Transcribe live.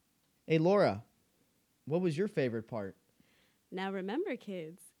Hey, Laura, what was your favorite part? Now remember,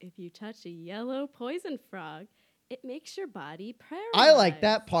 kids, if you touch a yellow poison frog, it makes your body paralyzed. I like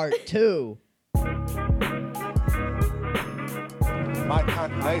that part, too. My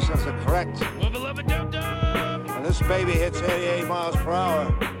calculations are correct. When this baby hits 88 miles per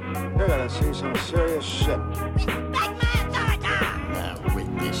hour, you're gonna see some serious shit. Now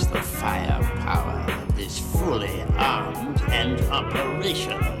witness the firepower of this fully armed and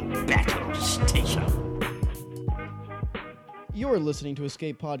operational battle station. You're listening to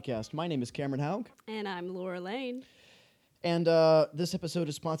Escape Podcast. My name is Cameron Haug. And I'm Laura Lane. And this episode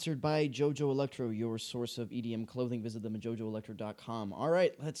is sponsored by JoJo Electro, your source of EDM clothing. Visit them at jojoelectro.com. All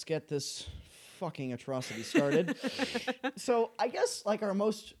right, let's get this fucking atrocity started. So I guess like our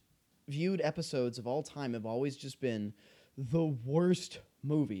most viewed episodes of all time have always just been the worst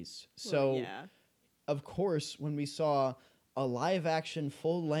movies. So, yeah. Of course, when we saw a live-action,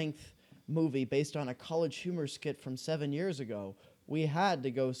 full-length movie based on a College Humor skit from 7 years ago, we had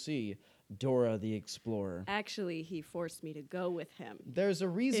to go see Dora the Explorer. Actually, he forced me to go with him. There's a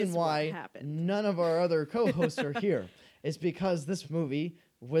reason is what why happened. none of our other co-hosts are here. It's because this movie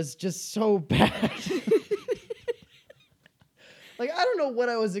was just so bad. Like, I don't know what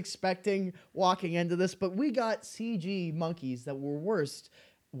I was expecting walking into this, but we got CG monkeys that were worse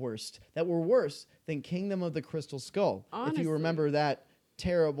than Kingdom of the Crystal Skull. Honestly. If you remember that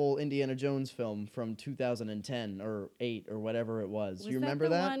terrible Indiana Jones film from 2010 or 8 or whatever it was. You remember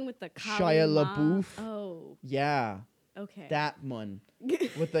that? that? The one with the Shia Kali Ma? LaBeouf? Oh, Yeah, okay. that one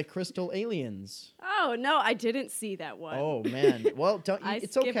with the crystal aliens. Oh, no, I didn't see that one. Oh man. Well, don't I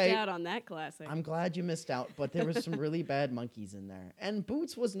it's skipped okay. out on that classic. I'm glad you missed out, but there was some really bad monkeys in there. And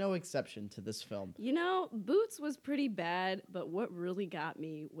Boots was no exception to this film. You know, Boots was pretty bad, but what really got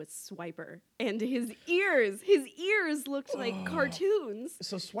me was Swiper and his ears. His ears looked like cartoons.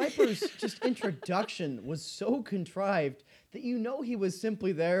 So Swiper's just introduction was so contrived that you know he was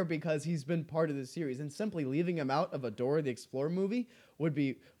simply there because he's been part of the series, and simply leaving him out of a Dora the Explorer movie would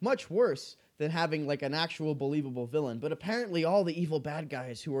be much worse than having like an actual believable villain. But apparently all the evil bad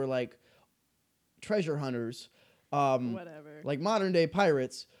guys who are like treasure hunters, Whatever. like modern day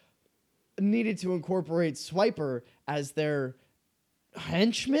pirates, needed to incorporate Swiper as their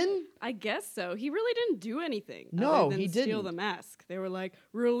henchman. I guess so. He really didn't do anything. No, other than he steal didn't. the mask. They were like,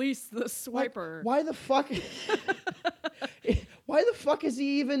 release the Like, Swiper. why the fuck? Why the fuck is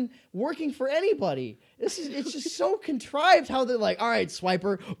he even working for anybody? It's just so contrived how they're like, all right,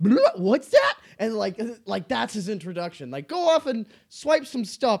 Swiper, blah, what's that? And like that's his introduction. Like, go off and swipe some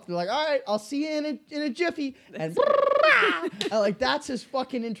stuff. They're like, all right, I'll see you in a jiffy. And like that's his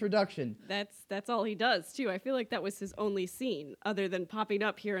fucking introduction. That's all he does too. I feel like that was his only scene, other than popping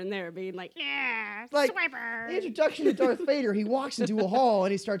up here and there, being like, yeah, Like Swiper. the introduction to Darth Vader, he walks into a hall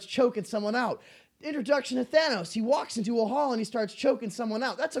and he starts choking someone out. Introduction to Thanos, he walks into a hall and he starts choking someone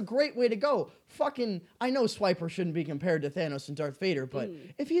out. That's a great way to go. Fucking, I know Swiper shouldn't be compared to Thanos and Darth Vader, but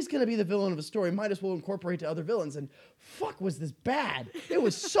if he's gonna be the villain of a story, might as well incorporate to other villains. And fuck, was this bad? It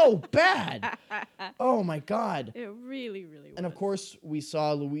was so bad. Oh my god. It really, really was. And of course, we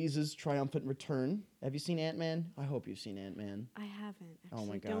saw Louise's triumphant return. Have you seen Ant-Man? I hope you've seen Ant-Man. I haven't. Actually. Oh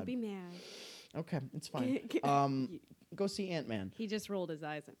my God. Don't be mad. Okay, it's fine. Go see Ant-Man. He just rolled his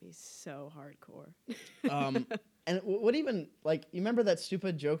eyes at me so hardcore. And what even, like, you remember that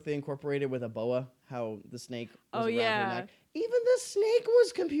stupid joke they incorporated with a boa? How the snake was around her neck? Even the snake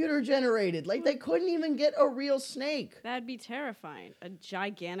was computer generated. Like, they couldn't even get a real snake. That'd be terrifying. A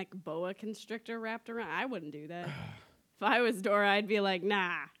gigantic boa constrictor wrapped around. I wouldn't do that. If I was Dora, I'd be like,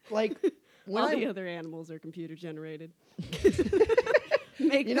 nah. Like, when All I... the other animals are computer generated.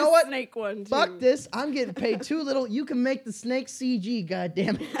 Make You the know what? snake one too. Fuck this. I'm getting paid too little. You can make the snake CG,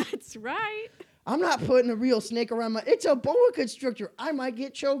 goddammit. That's right. I'm not putting a real snake around my... It's a boa constrictor. I might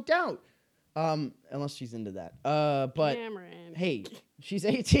get choked out. Unless she's into that. But... Cameron. Hey, she's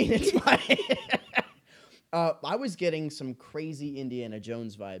 18. It's fine. I was getting some crazy Indiana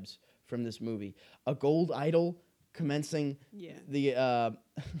Jones vibes from this movie. A gold idol commencing the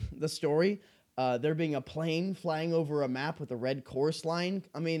story. There being a plane flying over a map with a red course line.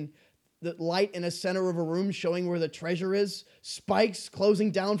 I mean, the light in the center of a room showing where the treasure is. Spikes closing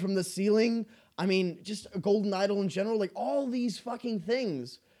down from the ceiling. I mean, just a golden idol in general. Like, all these fucking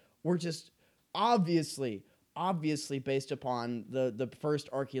things were just obviously based upon the first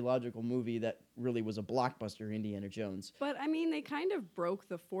archaeological movie that really was a blockbuster, Indiana Jones. But, I mean, they kind of broke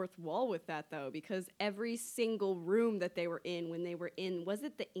the fourth wall with that, though, because every single room that they were in when they were in, was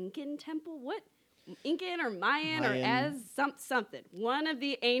it the Incan temple? What? Incan or Mayan or something. One of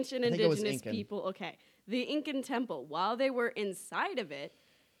the ancient indigenous people. Okay. The Incan temple, while they were inside of it,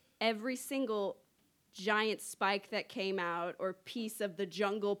 every single giant spike that came out or piece of the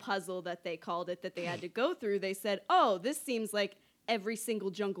jungle puzzle that they called it that they had to go through, they said, oh, this seems like every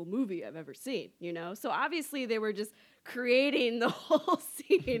single jungle movie I've ever seen, you know? So obviously they were just creating the whole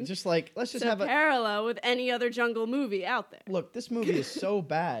scene Just like, let's just to have a parallel with any other jungle movie out there. look. This movie is so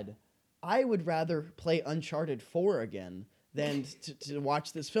bad. I would rather play Uncharted 4 again than to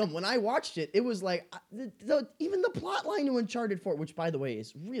watch this film. When I watched it, it was like even the plot line to Uncharted 4, which by the way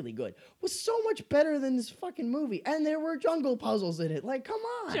is really good, was so much better than this fucking movie. And there were jungle puzzles in it. Like, come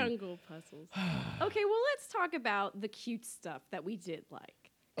on. Jungle puzzles. Okay, well, let's talk about the cute stuff that we did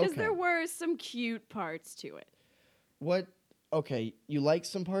like. Because Okay. there were some cute parts to it. What? Okay, you like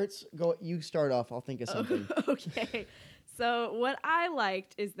some parts? Go. You start off. I'll think of something. Okay. So what I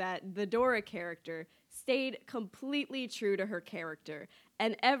liked is that the Dora character stayed completely true to her character.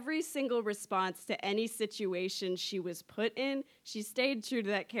 And every single response to any situation she was put in, she stayed true to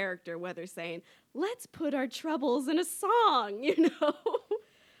that character, whether saying, let's put our troubles in a song, you know?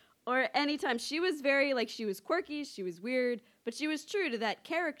 Or anytime. She was very, like, she was quirky, she was weird, but she was true to that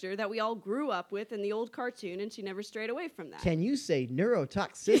character that we all grew up with in the old cartoon, and she never strayed away from that. Can you say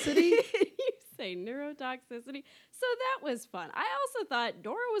neurotoxicity? You say neurotoxicity. So that was fun. I also thought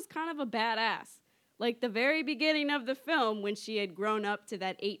Dora was kind of a badass. Like the very beginning of the film, when she had grown up to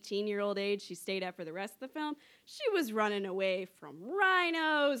that 18-year-old age she stayed at for the rest of the film, she was running away from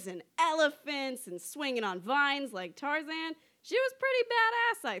rhinos and elephants and swinging on vines like Tarzan. She was pretty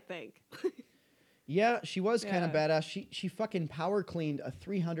badass, I think. Yeah, she was kind of Yeah. badass. She fucking power cleaned a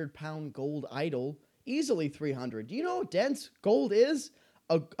 300-pound gold idol. Easily 300. Do you know how dense gold is?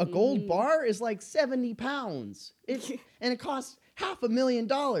 A gold bar is like 70 pounds. And it costs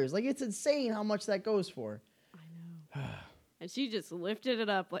 $500,000. Like, it's insane how much that goes for. I know. And she just lifted it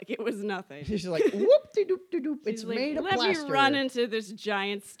up like it was nothing. She's like, whoop-de-doop-de-doop. It's She's like, made of let plaster. me run into this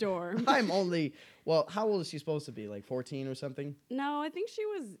giant storm. I'm only, well, how old is she supposed to be? Like 14 or something? No, I think she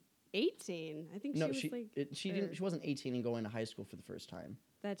was 18. I think No, she was she wasn't 18 and going to high school for the first time.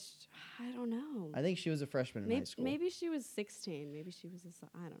 I don't know. I think she was a freshman in high school. Maybe she was 16. Maybe she was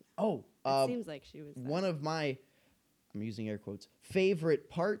I don't know. Oh, It seems like she was that. one of my, I'm using air quotes,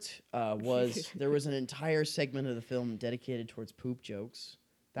 favorite part was there was an entire segment of the film dedicated towards poop jokes.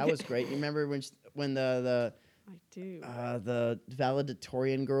 That was great. You remember when the I do. the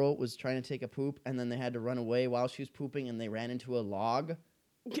valedictorian girl was trying to take a poop and then they had to run away while she was pooping and they ran into a log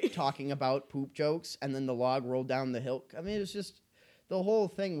talking about poop jokes and then the log rolled down the hill. I mean, it was just, the whole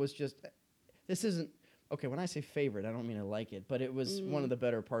thing was just, this isn't, okay, when I say favorite, I don't mean I like it, but it was one of the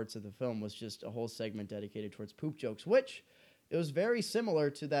better parts of the film was just a whole segment dedicated towards poop jokes, which it was very similar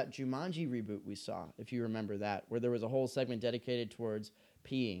to that Jumanji reboot we saw, if you remember that, where there was a whole segment dedicated towards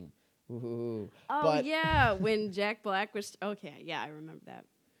peeing. Ooh. Oh, But- yeah, when Jack Black was... Okay, yeah, I remember that.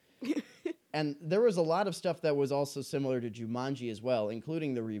 And there was a lot of stuff that was also similar to Jumanji as well,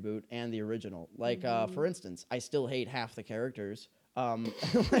 including the reboot and the original. Like, for instance, I still hate half the characters.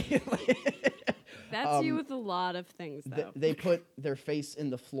 That's you with a lot of things, though. They put their face in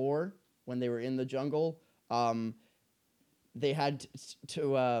the floor when they were in the jungle. They had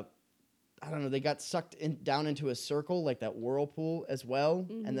to I don't know, they got sucked down into a circle, like that whirlpool as well,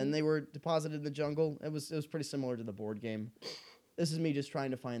 and then they were deposited in the jungle. It was pretty similar to the board game. This is me just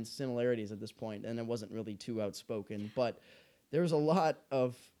trying to find similarities at this point, and it wasn't really too outspoken, but there was a lot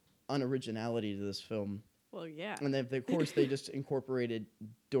of unoriginality to this film. Well, yeah. And then, of course, they just incorporated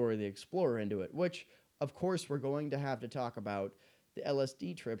Dora the Explorer into it, which, of course, we're going to have to talk about the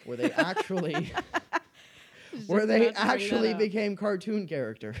LSD trip where they actually... where they actually became cartoon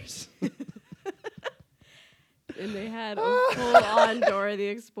characters. And they had a full-on Dora the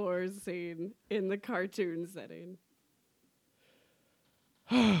Explorer scene in the cartoon setting.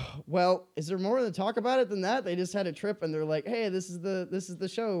 Well, is there more to talk about it than that? They just had a trip and they're like, "Hey, this is the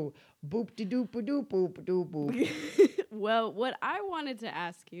show." Boop de doop doop boop doop boop. Well, what I wanted to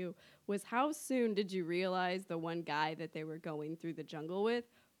ask you was how soon did you realize the one guy that they were going through the jungle with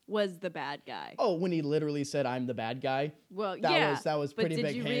was the bad guy? Oh, when he literally said, "I'm the bad guy." Well, that was pretty but big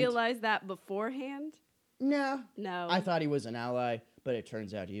did you hint. realize that beforehand? Nah. No. I thought he was an ally, but it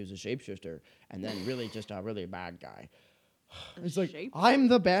turns out he was a shapeshifter, and then really just a really bad guy. It's like, shapeshifter? I'm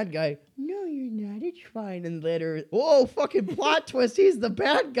the bad guy. No, you're not. It's fine. And later, whoa, fucking plot twist. He's the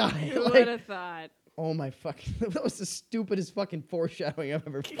bad guy. Who Like, would have thought? oh my fucking, that was the stupidest fucking foreshadowing I've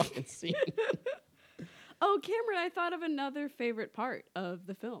ever fucking seen. Oh, Cameron, I thought of another favorite part of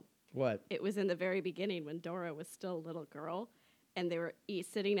the film. What? It was in the very beginning when Dora was still a little girl, and they were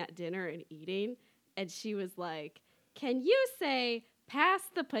sitting at dinner and eating, and she was like, "Can you say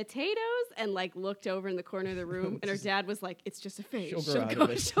past the potatoes and like looked over in the corner of the room, and her dad was like, "It's just a phase. She'll grow out of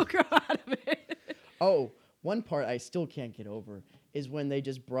it." She'll grow out of it." Oh, one part I still can't get over is when they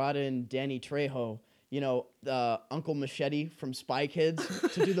just brought in Danny Trejo, Uncle Machete from Spy Kids,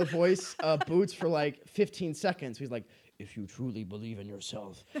 to do the voice of Boots for like 15 seconds. He's like, "If you truly believe in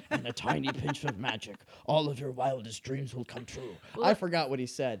yourself and a tiny pinch of magic, all of your wildest dreams will come true." I forgot what he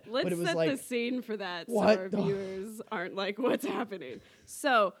said, Let's but it was set like, the scene for that so what our the- viewers aren't like, what's happening?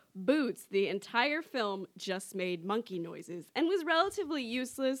 So, Boots, the entire film, just made monkey noises and was relatively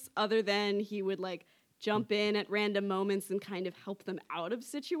useless other than he would like jump in at random moments and kind of help them out of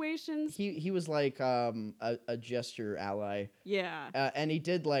situations. he was like a gesture ally. Yeah. And he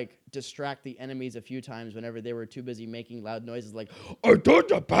did like distract the enemies a few times whenever they were too busy making loud noises like, "Are those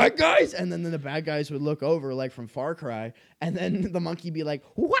the bad guys?" And then the bad guys would look over like from Far Cry, and then the monkey be like,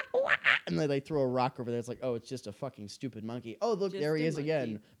 "Wah, wah," and they like throw a rock over there. It's like, oh, it's just a fucking stupid monkey. Oh, look, Just there he a is monkey.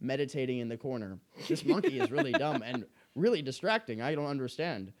 again, meditating in the corner. This monkey is really dumb and really distracting. I don't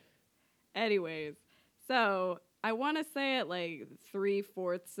understand. Anyways, so I want to say at like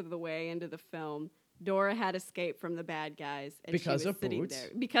 3/4 of the way into the film, Dora had escaped from the bad guys. And Because she was of sitting Boots?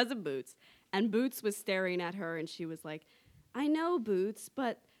 there. Because of Boots. And Boots was staring at her, and she was like, "I know, Boots,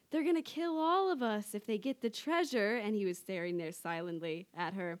 but they're going to kill all of us if they get the treasure." And he was staring there silently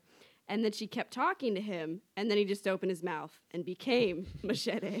at her. And then she kept talking to him, and then he just opened his mouth and became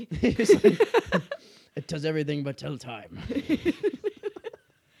Machete. It's like, it does everything but tell time.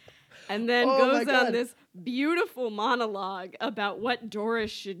 And then Oh my goes God. on this beautiful monologue about what Dora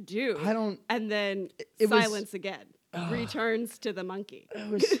should do. I don't- And then it was- silence again. Returns to the monkey.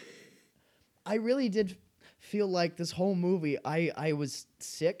 I really did feel like this whole movie, I was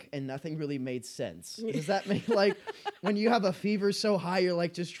sick and nothing really made sense. Does that make like when you have a fever so high, you're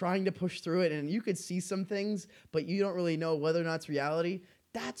like just trying to push through it and you could see some things, but you don't really know whether or not it's reality?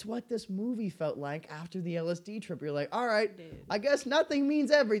 That's what this movie felt like after the LSD trip. You're like, all right, I guess nothing means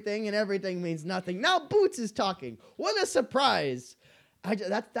everything and everything means nothing. Now Boots is talking. What a surprise.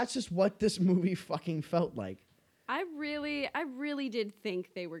 That's just what this movie fucking felt like. I really did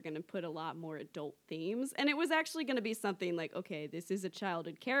think they were going to put a lot more adult themes. And it was actually going to be something like, okay, this is a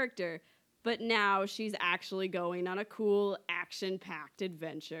childhood character, but now she's actually going on a cool, action-packed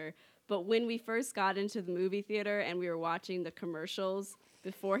adventure. But when we first got into the movie theater and we were watching the commercials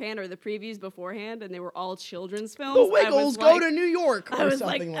beforehand or the previews beforehand, and they were all children's films. The Wiggles go to New York I or was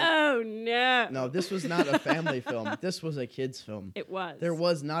something like, like oh no. No, this was not a family film. This was a kid's film. It was. There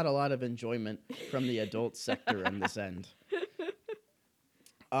was not a lot of enjoyment from the adult sector in this end.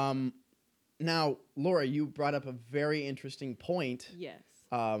 Now, Laura, you brought up a very interesting point. Yes.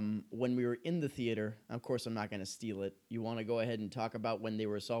 When we were in the theater, of course, I'm not going to steal it. You want to go ahead and talk about when they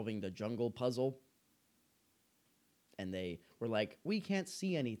were solving the jungle puzzle? And they were like, "We can't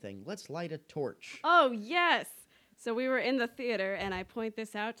see anything. Let's light a torch." Oh, yes. So we were in the theater, and I point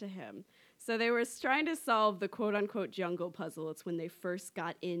this out to him. So they were trying to solve the quote-unquote jungle puzzle. It's when they first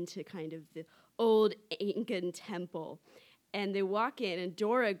got into kind of the old Incan temple. And they walk in, and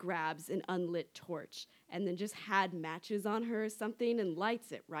Dora grabs an unlit torch and then just had matches on her or something and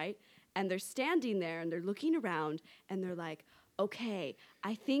lights it, right? And they're standing there, and they're looking around, and they're like, okay,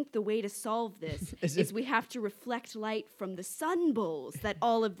 I think the way to solve this is we have to reflect light from the sun bowls that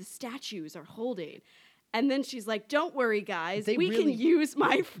all of the statues are holding. And then she's like, don't worry, guys. We can use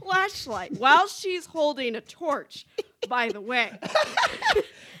my flashlight while she's holding a torch, by the way.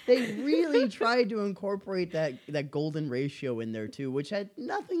 They really tried to incorporate that golden ratio in there, too, which had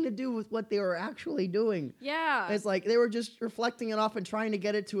nothing to do with what they were actually doing. Yeah. It's like they were just reflecting it off and trying to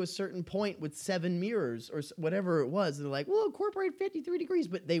get it to a certain point with 7 mirrors or whatever it was. And they're like, we'll incorporate 53 degrees,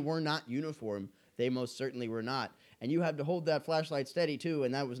 but they were not uniform. They most certainly were not. And you had to hold that flashlight steady, too,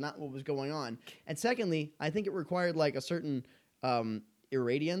 and that was not what was going on. And secondly, I think it required like a certain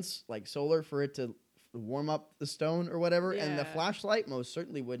irradiance, like solar, for it to warm up the stone or whatever. Yeah. And the flashlight most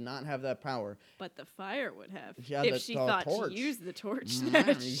certainly would not have that power. But the fire would have. Yeah, if she thought torch. to use the torch. You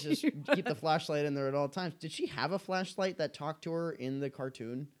just keep the flashlight in there at all times. Did she have a flashlight that talked to her in the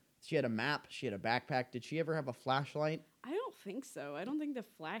cartoon? She had a map. She had a backpack. Did she ever have a flashlight? I don't think so. I don't think the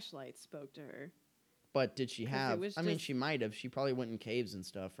flashlight spoke to her. But did she have? I mean, she might have. She probably went in caves and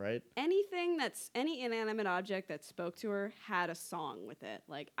stuff, right? Any inanimate object that spoke to her had a song with it.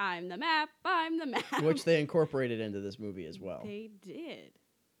 Like, I'm the map, I'm the map. Which they incorporated into this movie as well. They did.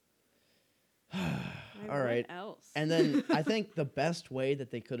 All right. What else? And then I think the best way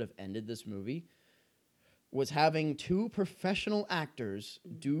that they could have ended this movie was having 2 professional actors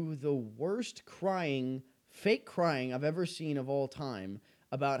do the worst fake crying I've ever seen of all time.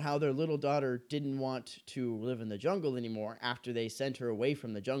 about how their little daughter didn't want to live in the jungle anymore after they sent her away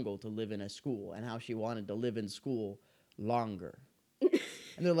from the jungle to live in a school, and how she wanted to live in school longer.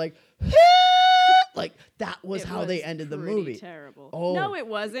 And they're like, like that was how they ended the movie. Terrible. Oh. No, it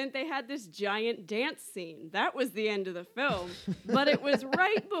wasn't. They had this giant dance scene. That was the end of the film. But it was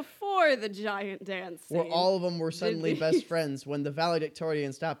right before the giant dance scene. Where all of them were suddenly best friends when the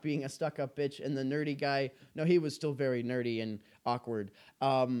valedictorian stopped being a stuck-up bitch and the nerdy guy, no, he was still very nerdy and awkward.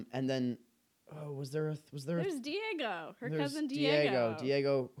 And then, there's Diego, her there's cousin Diego.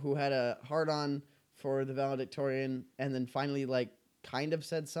 Diego, who had a hard-on for the valedictorian and then finally, like, kind of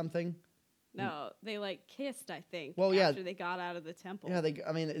said something. No, they like kissed, I think. Well, yeah. After they got out of the temple. Yeah,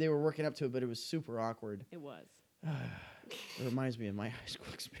 they were working up to it, but it was super awkward. It was. It reminds me of my high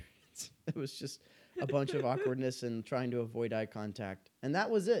school experience. It was just a bunch of awkwardness and trying to avoid eye contact. And that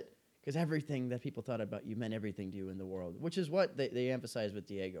was it. Because everything that people thought about you meant everything to you in the world, which is what they emphasized with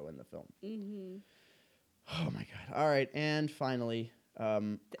Diego in the film. Mm-hmm. Oh, my God. All right. And finally...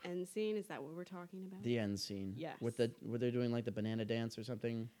 the end scene, is that what we're talking about? The end scene. Yes. Were they doing like the banana dance or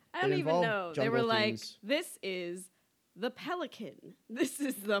something? I don't even know. They were like, this is the pelican. This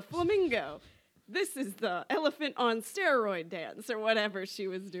is the flamingo. This is the elephant on steroid dance or whatever she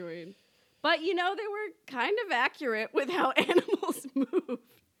was doing. But, you know, they were kind of accurate with how animals move.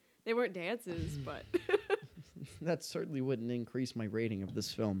 They weren't dances, but... That certainly wouldn't increase my rating of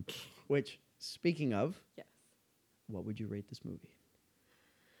this film. Which, speaking of... Yes. What would you rate this movie?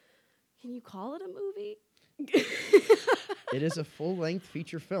 Can you call it a movie? It is a full-length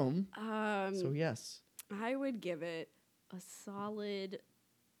feature film, so yes. I would give it a solid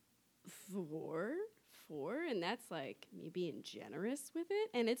 4, and that's like me being generous with it,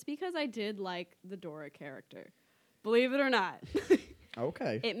 and it's because I did like the Dora character. Believe it or not.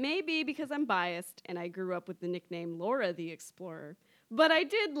 Okay. It may be because I'm biased, and I grew up with the nickname Laura the Explorer, but I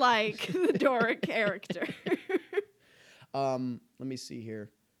did like the Dora character. Let me see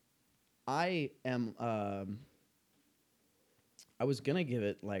here. I was gonna give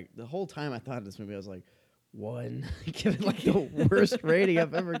it, like, the whole time I thought of this movie, I was like, 1. Give it like the worst rating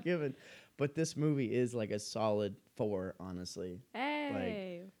I've ever given. But this movie is like a solid 4, honestly.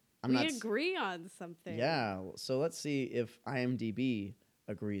 Hey, Like, we agree on something. Yeah, so let's see if IMDb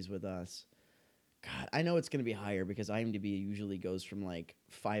agrees with us. God, I know it's gonna be higher because IMDb usually goes from like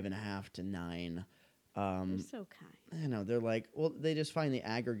 5.5 to 9. You're so kind. I know, they're like, well, they just find the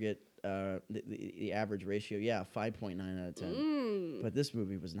aggregate, the average ratio. Yeah, 5.9 out of 10. But this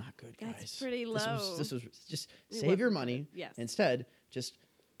movie was not good, guys. That's pretty low. This was just save your money. Yes. Instead, just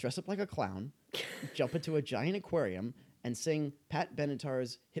dress up like a clown, jump into a giant aquarium, and sing Pat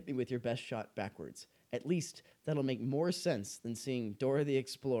Benatar's "Hit Me With Your Best Shot" backwards. At least that'll make more sense than seeing Dora the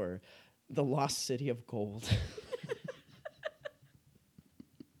Explorer, the Lost City of Gold.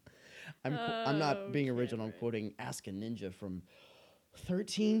 I'm not being original. I'm quoting Ask a Ninja from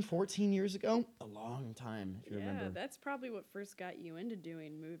 13, 14 years ago. A long time, if you remember. Yeah, that's probably what first got you into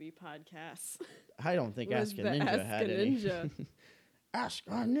doing movie podcasts. I don't think Ask a Ninja had any. Ask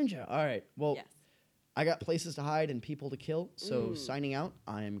a Ninja. All right. Well, yes. I got places to hide and people to kill. So signing out,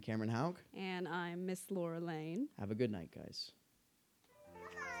 I am Cameron Haug. And I'm Miss Laura Lane. Have a good night, guys.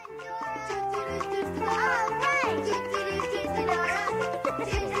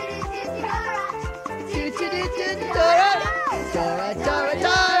 Dora, Dora,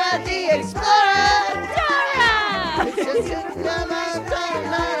 Dora the Explorer!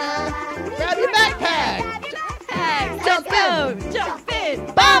 Dora! Grab your backpack! Jump in!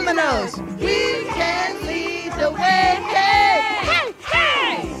 Vamonos! We can lead the way! Hey!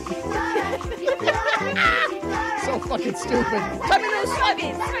 Hey! So fucking stupid. Swimmies!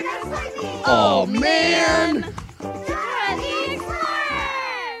 Oh, man!